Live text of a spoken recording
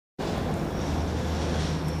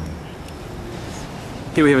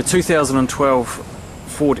Here we have a 2012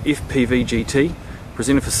 Ford FPV GT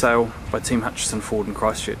presented for sale by Team Hutchinson Ford in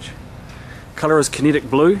Christchurch. Colour is kinetic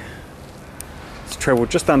blue. It's travelled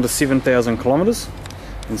just under 7,000 kilometres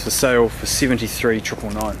and it's for sale for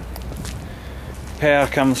 $73,999. Power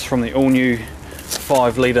comes from the all-new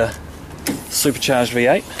 5-litre supercharged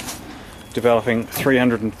V8, developing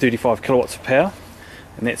 335 kilowatts of power,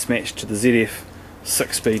 and that's matched to the ZF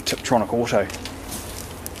 6-speed Tiptronic Auto.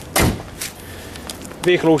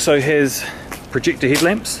 The vehicle also has projector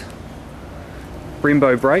headlamps,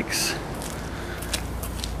 Brembo brakes,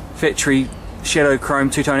 factory shadow chrome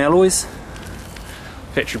two-tone alloys,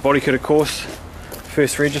 factory body kit of course,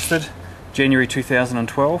 first registered January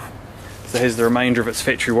 2012, so it has the remainder of its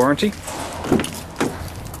factory warranty.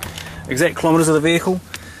 Exact kilometres of the vehicle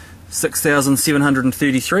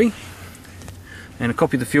 6,733, and a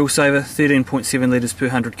copy of the fuel saver, 13.7 litres per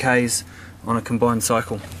 100 k's on a combined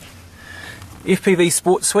cycle. FPV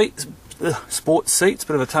sports seats,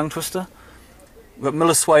 bit of a tongue twister. We've got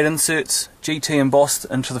Miller suede inserts, GT embossed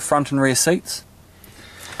into the front and rear seats.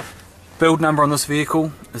 Build number on this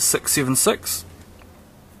vehicle is 676.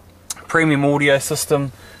 Premium audio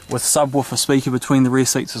system with subwoofer speaker between the rear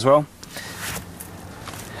seats as well.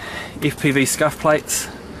 FPV scuff plates,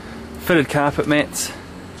 fitted carpet mats,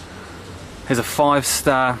 has a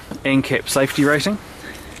 5-star ANCAP safety rating.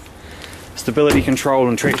 Stability control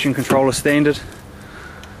and traction control are standard.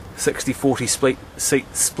 60/40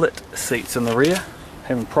 split seats in the rear.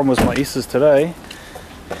 Having problems with my S's today.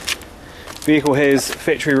 Vehicle has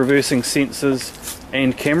factory reversing sensors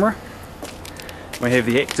and camera. We have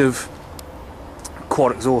the active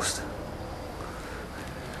quad exhaust.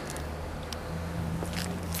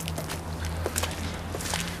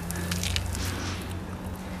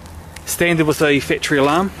 Standard with a factory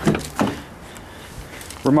alarm.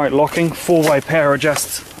 Remote locking, 4-way power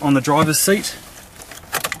adjusts on the driver's seat.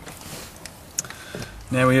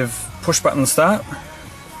 Now we have push button start.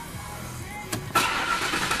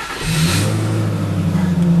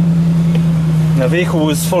 Now the vehicle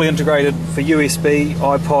is fully integrated for USB,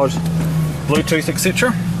 iPod, Bluetooth,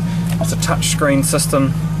 etc. It's a touch screen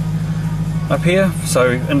system up here,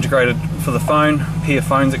 so integrated for the phone, pair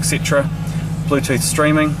phones, etc. Bluetooth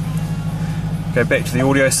streaming. Go back to the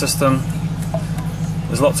audio system.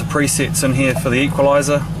 There's lots of presets in here for the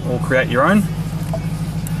equalizer, or create your own.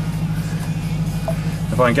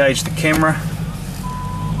 If I engage the camera,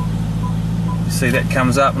 you see that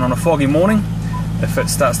comes up, and on a foggy morning, if it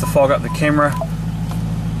starts to fog up the camera,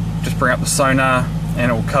 just bring up the sonar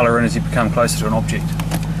and it will colour in as you become closer to an object.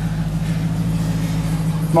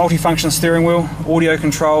 Multi-function steering wheel, audio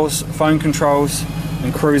controls, phone controls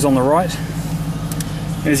and cruise on the right.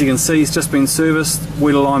 As you can see, it's just been serviced,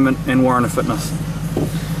 wheel alignment and warranty fitness.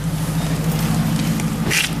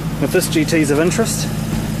 If this GT is of interest,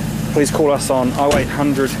 please call us on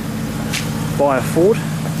 0800 buy a Ford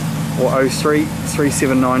or 03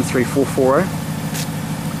 379 3440.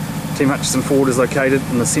 Team Hutchinson Ford is located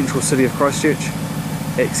in the central city of Christchurch,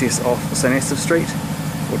 access off St Asaph Street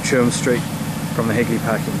or Churm Street from the Hagley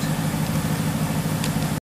Park end.